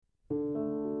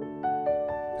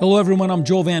Hello everyone, I'm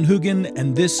Joel Van Hoogen,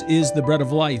 and this is The Bread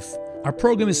of Life. Our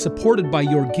program is supported by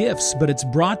your gifts, but it's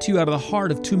brought to you out of the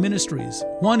heart of two ministries.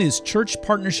 One is Church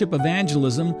Partnership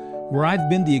Evangelism, where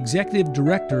I've been the executive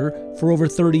director for over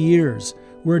 30 years.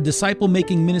 We're a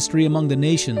disciple-making ministry among the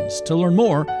nations. To learn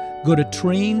more, go to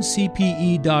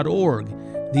traincpe.org.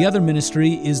 The other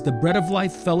ministry is the Bread of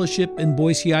Life Fellowship in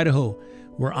Boise, Idaho,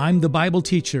 where I'm the Bible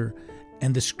teacher,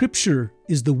 and the Scripture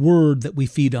is the Word that we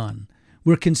feed on.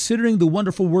 We're considering the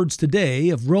wonderful words today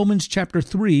of Romans chapter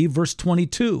 3, verse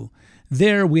 22.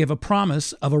 There we have a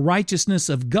promise of a righteousness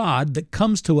of God that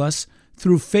comes to us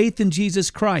through faith in Jesus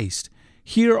Christ.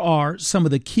 Here are some of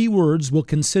the key words we'll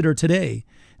consider today.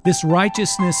 This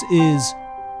righteousness is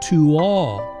to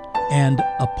all and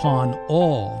upon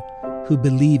all who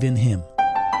believe in Him.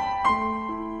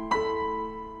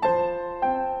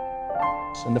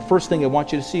 And the first thing I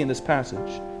want you to see in this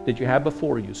passage that you have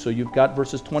before you, so you've got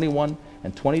verses 21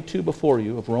 and 22 before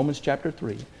you of Romans chapter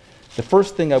 3. The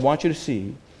first thing I want you to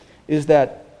see is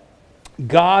that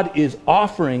God is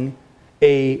offering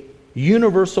a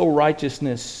universal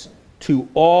righteousness to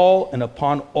all and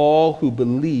upon all who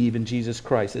believe in Jesus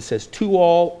Christ. It says to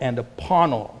all and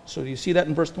upon all. So do you see that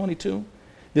in verse 22?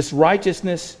 This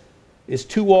righteousness is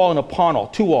to all and upon all.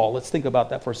 To all. Let's think about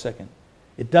that for a second.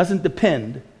 It doesn't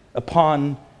depend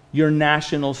upon your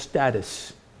national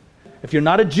status. If you're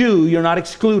not a Jew, you're not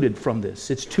excluded from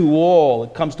this. It's to all.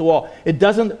 It comes to all. It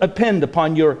doesn't depend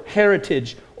upon your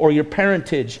heritage or your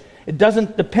parentage. It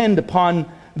doesn't depend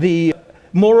upon the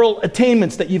moral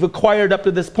attainments that you've acquired up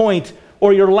to this point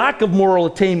or your lack of moral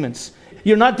attainments.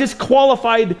 You're not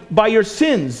disqualified by your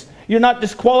sins. You're not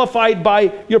disqualified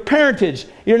by your parentage.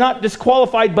 You're not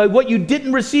disqualified by what you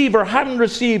didn't receive or haven't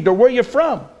received or where you're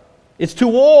from. It's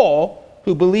to all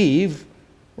who believe,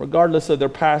 regardless of their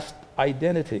past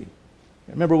identity.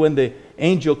 Remember when the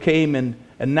angel came and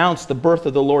announced the birth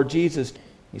of the Lord Jesus,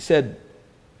 he said,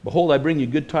 "Behold, I bring you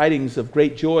good tidings of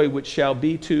great joy, which shall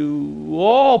be to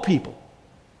all people."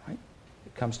 Right?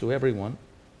 It comes to everyone.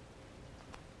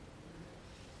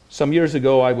 Some years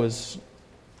ago, I was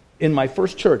in my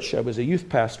first church. I was a youth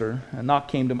pastor. A knock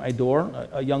came to my door.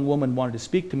 A young woman wanted to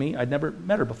speak to me. I'd never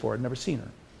met her before. I'd never seen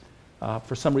her.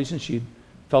 For some reason, she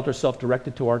felt herself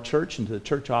directed to our church and to the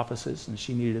church offices, and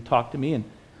she needed to talk to me. And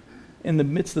in the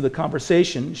midst of the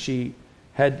conversation, she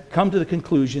had come to the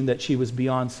conclusion that she was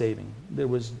beyond saving.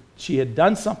 She had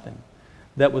done something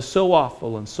that was so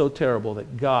awful and so terrible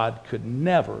that God could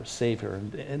never save her.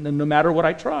 And no matter what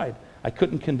I tried, I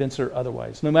couldn't convince her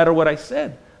otherwise. No matter what I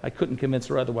said, I couldn't convince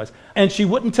her otherwise. And she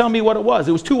wouldn't tell me what it was.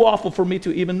 It was too awful for me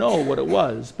to even know what it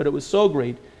was. But it was so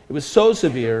great, it was so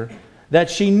severe, that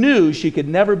she knew she could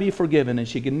never be forgiven and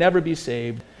she could never be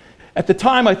saved. At the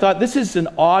time, I thought, this is an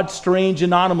odd, strange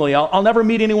anomaly. I'll never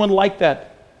meet anyone like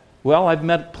that. Well, I've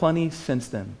met plenty since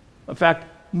then. In fact,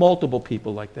 multiple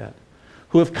people like that,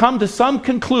 who have come to some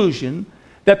conclusion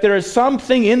that there is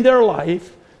something in their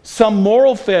life, some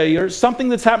moral failure, something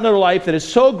that's happened in their life that is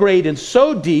so great and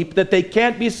so deep that they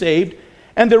can't be saved.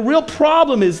 And the real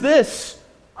problem is this: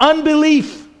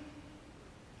 unbelief.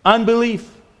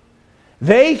 Unbelief.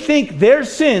 They think their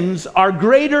sins are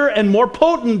greater and more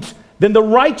potent than the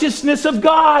righteousness of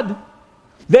God.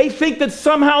 They think that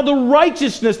somehow the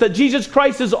righteousness that Jesus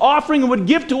Christ is offering and would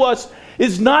give to us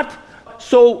is not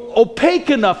so opaque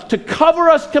enough to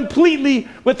cover us completely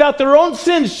without their own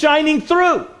sins shining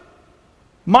through.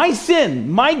 My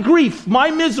sin, my grief,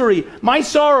 my misery, my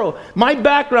sorrow, my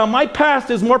background, my past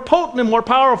is more potent and more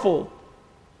powerful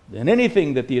than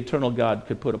anything that the eternal God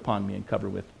could put upon me and cover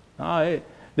with.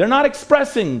 They're not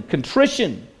expressing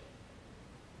contrition.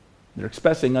 They're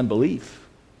expressing unbelief.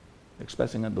 They're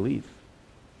expressing unbelief.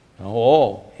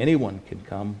 Anyone can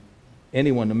come.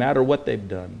 Anyone, no matter what they've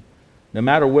done, no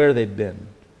matter where they've been,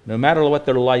 no matter what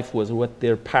their life was or what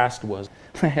their past was.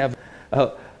 I have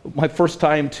my first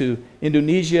time to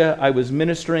Indonesia, I was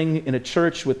ministering in a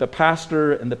church with a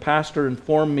pastor, and the pastor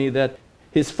informed me that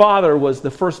his father was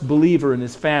the first believer in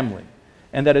his family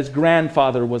and that his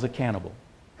grandfather was a cannibal.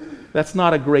 That's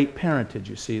not a great parentage,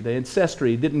 you see. The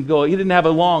ancestry he didn't have a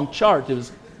long chart. It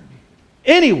was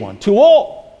anyone, to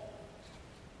all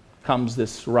comes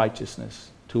this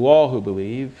righteousness, to all who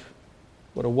believe.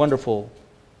 What a wonderful,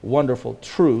 wonderful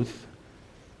truth.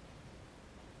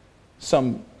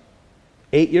 Some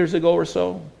 8 years ago or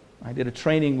so, I did a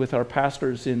training with our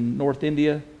pastors in North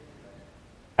India.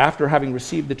 After having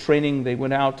received the training, they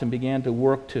went out and began to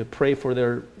work to pray for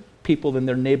their people in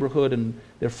their neighborhood and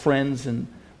their friends. And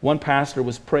one pastor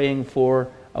was praying for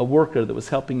a worker that was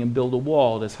helping him build a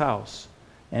wall at his house.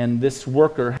 And this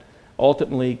worker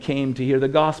ultimately came to hear the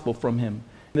gospel from him.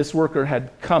 This worker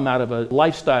had come out of a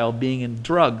lifestyle being in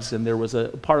drugs, and there was a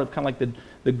part of kind of like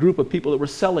the group of people that were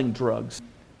selling drugs.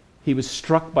 He was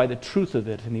struck by the truth of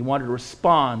it, and he wanted to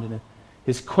respond. And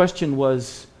his question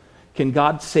was, can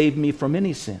God save me from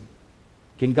any sin?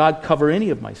 Can God cover any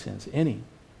of my sins? Any.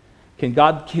 Can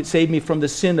God save me from the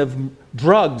sin of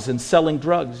drugs and selling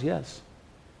drugs? Yes.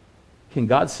 Can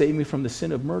God save me from the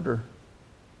sin of murder?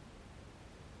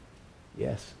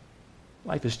 Yes.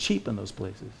 Life is cheap in those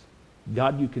places.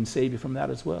 God, you can save you from that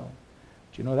as well.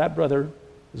 Do you know that brother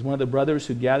is one of the brothers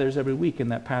who gathers every week in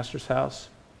that pastor's house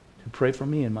to pray for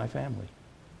me and my family?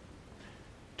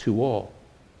 To all.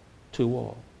 To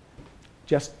all.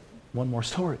 Just one more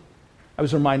story. I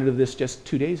was reminded of this just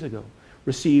 2 days ago.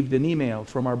 Received an email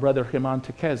from our brother Germán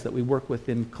Tequez that we work with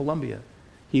in Colombia.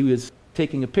 He was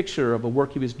taking a picture of a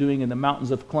work he was doing in the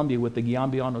mountains of Colombia with the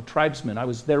Guiambiano tribesmen. I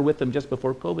was there with him just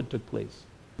before COVID took place.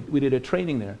 We did a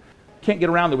training there. Can't get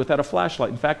around there without a flashlight.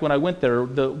 In fact, when I went there,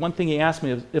 the one thing he asked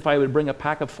me is if I would bring a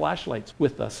pack of flashlights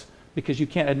with us, because you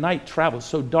can't at night travel. It's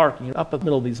so dark and you're up in the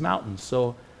middle of these mountains.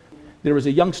 So there was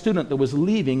a young student that was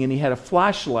leaving, and he had a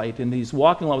flashlight, and he's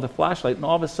walking along with a flashlight, and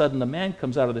all of a sudden a man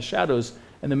comes out of the shadows,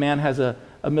 and the man has a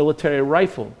military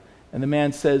rifle. And the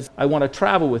man says, I want to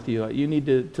travel with you. You need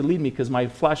to lead me because my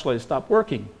flashlight has stopped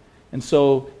working. And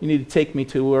so you need to take me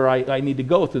to where I need to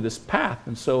go through this path.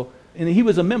 And he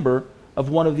was a member of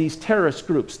one of these terrorist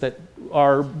groups that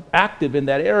are active in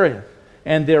that area.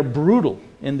 And they're brutal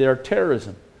in their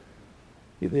terrorism.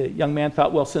 The young man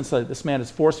thought, well, since this man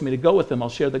is forcing me to go with him, I'll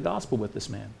share the gospel with this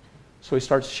man. So he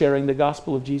starts sharing the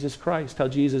gospel of Jesus Christ, how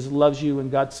Jesus loves you and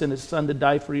God sent his son to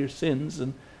die for your sins,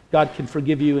 and God can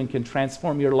forgive you and can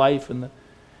transform your life. And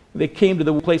they came to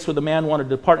the place where the man wanted to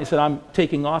depart, and he said, I'm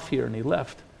taking off here, and he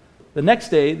left. The next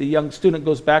day, the young student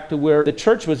goes back to where the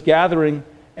church was gathering,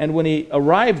 and when he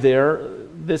arrived there,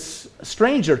 this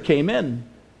stranger came in.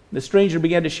 The stranger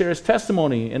began to share his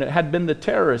testimony, and it had been the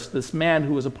terrorist, this man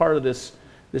who was a part of this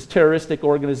terroristic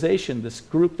organization, this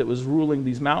group that was ruling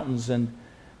these mountains. And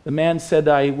the man said,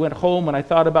 I went home and I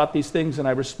thought about these things, and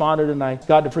I responded, and I asked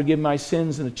God to forgive my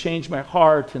sins and to change my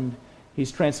heart, and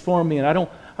he's transformed me, and I don't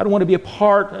want to be a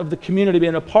part of the community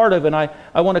being a part of, and I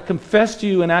want to confess to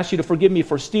you and ask you to forgive me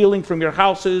for stealing from your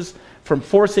houses, from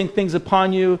forcing things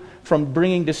upon you, from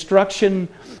bringing destruction,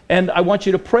 and I want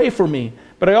you to pray for me.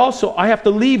 But I have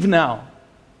to leave now,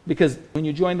 because when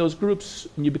you join those groups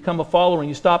and you become a follower and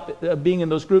you stop being in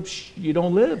those groups, you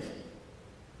don't live.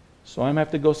 So I'm going to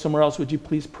have to go somewhere else. Would you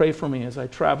please pray for me as I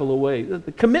travel away?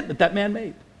 The commitment that man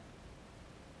made.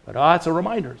 But it's a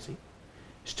reminder, see.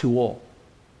 It's to all.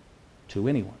 To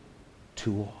anyone.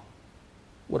 To all.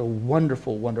 What a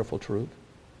wonderful, wonderful truth.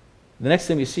 The next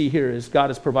thing we see here is God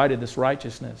has provided this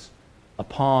righteousness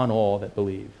upon all that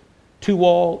believe. To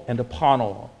all and upon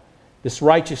all. This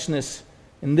righteousness,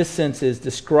 in this sense, is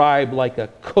described like a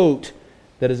coat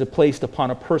that is placed upon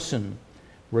a person,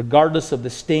 regardless of the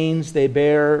stains they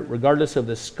bear, regardless of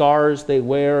the scars they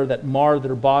wear that mar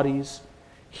their bodies.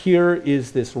 Here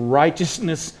is this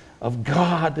righteousness of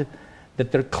God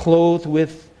that they're clothed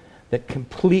with, that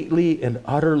completely and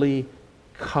utterly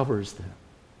covers them.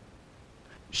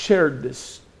 Shared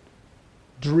this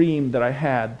dream that I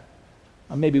had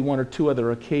on maybe one or two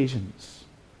other occasions.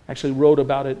 Actually wrote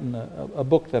about it in a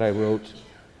book that I wrote.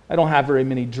 I don't have very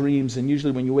many dreams, and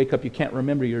usually when you wake up you can't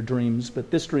remember your dreams,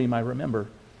 but this dream I remember.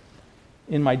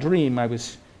 In my dream, I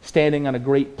was standing on a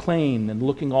great plain and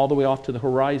looking all the way off to the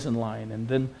horizon line, and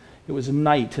then it was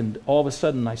night, and all of a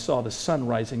sudden I saw the sun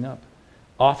rising up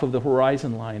off of the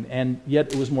horizon line, and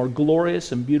yet it was more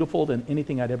glorious and beautiful than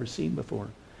anything I'd ever seen before.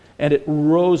 And it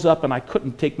rose up, and I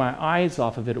couldn't take my eyes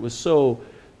off of it. It was so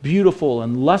beautiful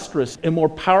and lustrous and more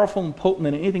powerful and potent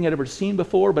than anything I'd ever seen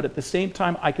before, but at the same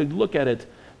time I could look at it.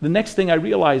 The next thing I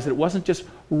realized that it wasn't just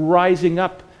rising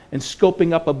up and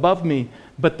scoping up above me,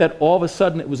 but that all of a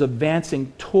sudden it was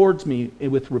advancing towards me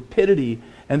with rapidity.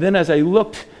 And then as I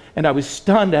looked and I was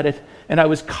stunned at it and I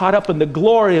was caught up in the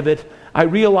glory of it, I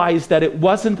realized that it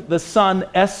wasn't the sun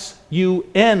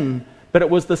S-U-N, but it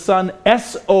was the sun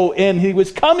S-O-N. He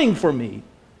was coming for me.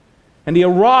 And he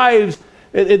arrives.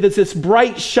 It's this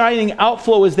bright shining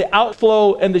outflow is the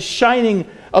outflow and the shining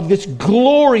of this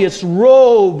glorious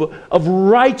robe of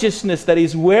righteousness that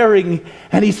he's wearing,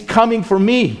 and he's coming for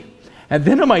me. And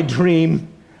then in my dream,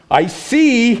 I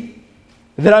see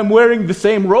that I'm wearing the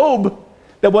same robe,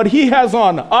 that what he has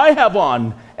on, I have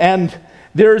on, and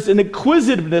there's an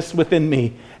inquisitiveness within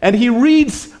me. And he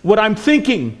reads what I'm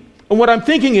thinking, and what I'm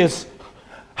thinking is,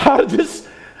 how did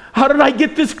I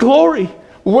get this glory?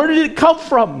 Where did it come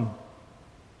from?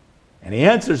 And he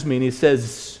answers me and he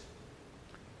says,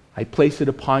 I place it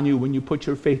upon you when you put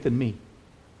your faith in me.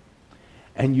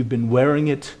 and you've been wearing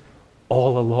it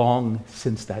all along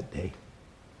since that day.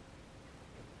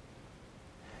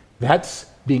 That's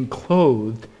being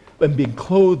clothed and being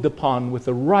clothed upon with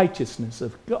the righteousness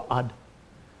of God.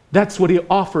 That's what he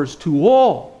offers to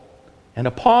all and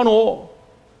upon all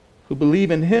who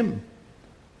believe in him.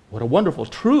 What a wonderful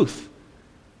truth.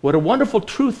 What a wonderful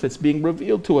truth that's being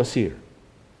revealed to us here.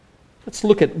 Let's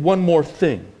look at one more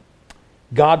thing.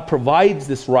 God provides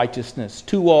this righteousness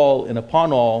to all and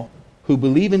upon all who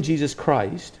believe in Jesus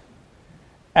Christ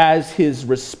as his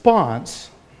response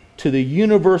to the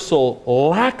universal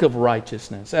lack of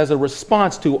righteousness, as a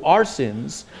response to our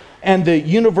sins and the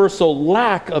universal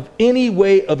lack of any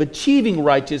way of achieving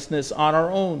righteousness on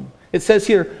our own. It says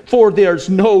here, for there's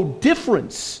no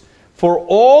difference, for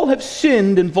all have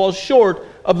sinned and fall short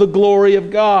of the glory of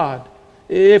God.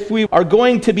 If we are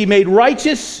going to be made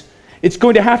righteous, it's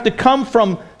going to have to come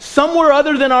from somewhere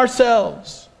other than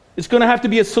ourselves. It's going to have to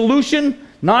be a solution,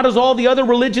 not as all the other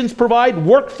religions provide,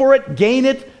 work for it, gain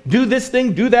it, do this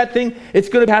thing, do that thing. It's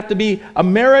going to have to be a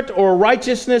merit or a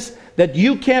righteousness that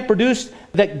you can't produce,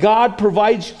 that God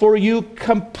provides for you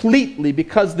completely,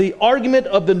 because the argument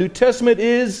of the New Testament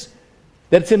is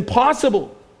that it's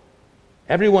impossible.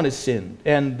 Everyone has sinned,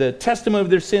 and the testimony of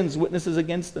their sins witnesses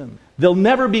against them. They'll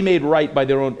never be made right by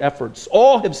their own efforts.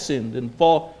 All have sinned and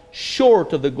fall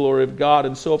short of the glory of God.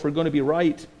 And so if we're going to be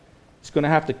right, it's going to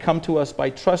have to come to us by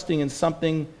trusting in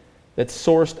something that's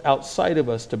sourced outside of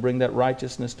us to bring that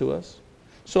righteousness to us.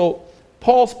 So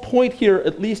Paul's point here,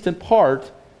 at least in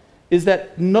part, is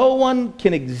that no one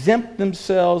can exempt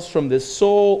themselves from this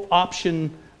sole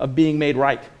option of being made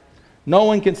right. No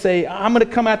one can say, I'm going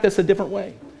to come at this a different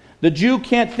way. The Jew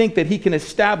can't think that he can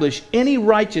establish any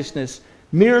righteousness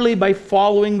merely by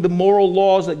following the moral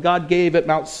laws that God gave at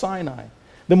Mount Sinai.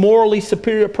 The morally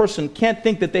superior person can't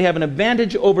think that they have an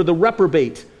advantage over the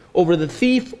reprobate, over the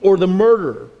thief or the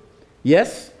murderer.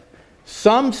 Yes,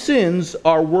 some sins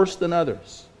are worse than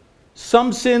others.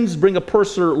 Some sins bring a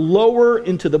person lower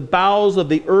into the bowels of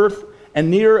the earth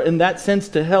and near, in that sense,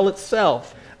 to hell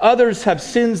itself. Others have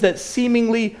sins that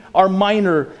seemingly are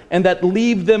minor and that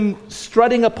leave them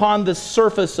strutting upon the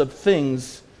surface of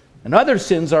things. And other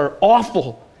sins are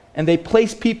awful, and they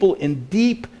place people in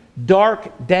deep,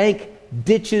 dark, dank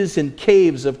ditches and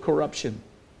caves of corruption.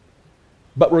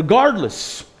 But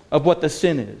regardless of what the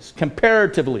sin is,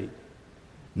 comparatively,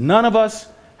 none of us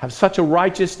have such a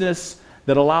righteousness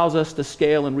that allows us to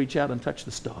scale and reach out and touch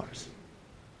the stars.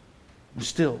 We're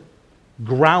still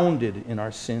grounded in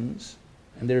our sins.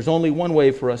 And there's only one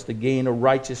way for us to gain a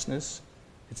righteousness.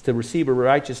 It's to receive a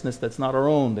righteousness that's not our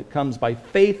own, that comes by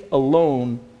faith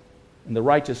alone in the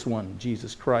righteous one,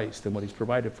 Jesus Christ, and what he's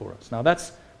provided for us. Now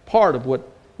that's part of what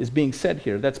is being said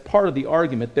here. That's part of the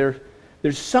argument.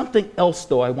 There's something else,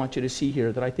 though, I want you to see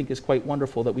here that I think is quite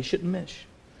wonderful that we shouldn't miss.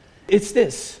 It's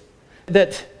this,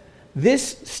 that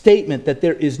this statement that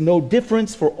there is no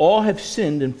difference, for all have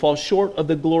sinned and fall short of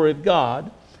the glory of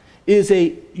God, is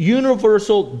a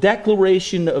universal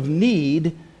declaration of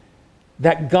need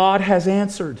that God has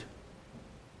answered.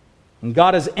 And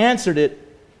God has answered it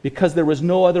because there was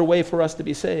no other way for us to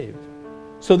be saved.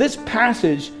 So this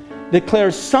passage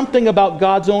declares something about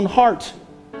God's own heart.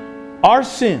 Our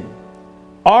sin,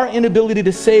 our inability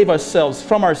to save ourselves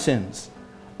from our sins,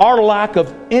 our lack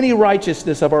of any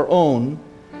righteousness of our own,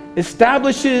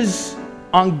 establishes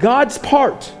on God's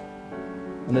part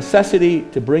a necessity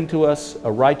to bring to us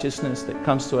a righteousness that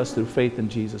comes to us through faith in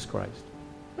Jesus Christ.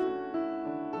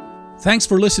 Thanks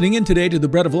for listening in today to The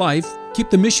Bread of Life.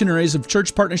 Keep the missionaries of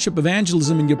Church Partnership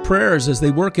Evangelism in your prayers as they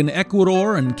work in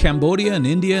Ecuador and Cambodia and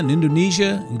India and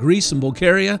Indonesia and Greece and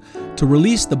Bulgaria to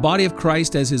release the body of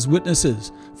Christ as his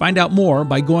witnesses. Find out more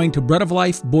by going to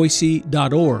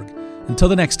breadoflifeboise.org. Until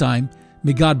the next time,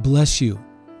 may God bless you.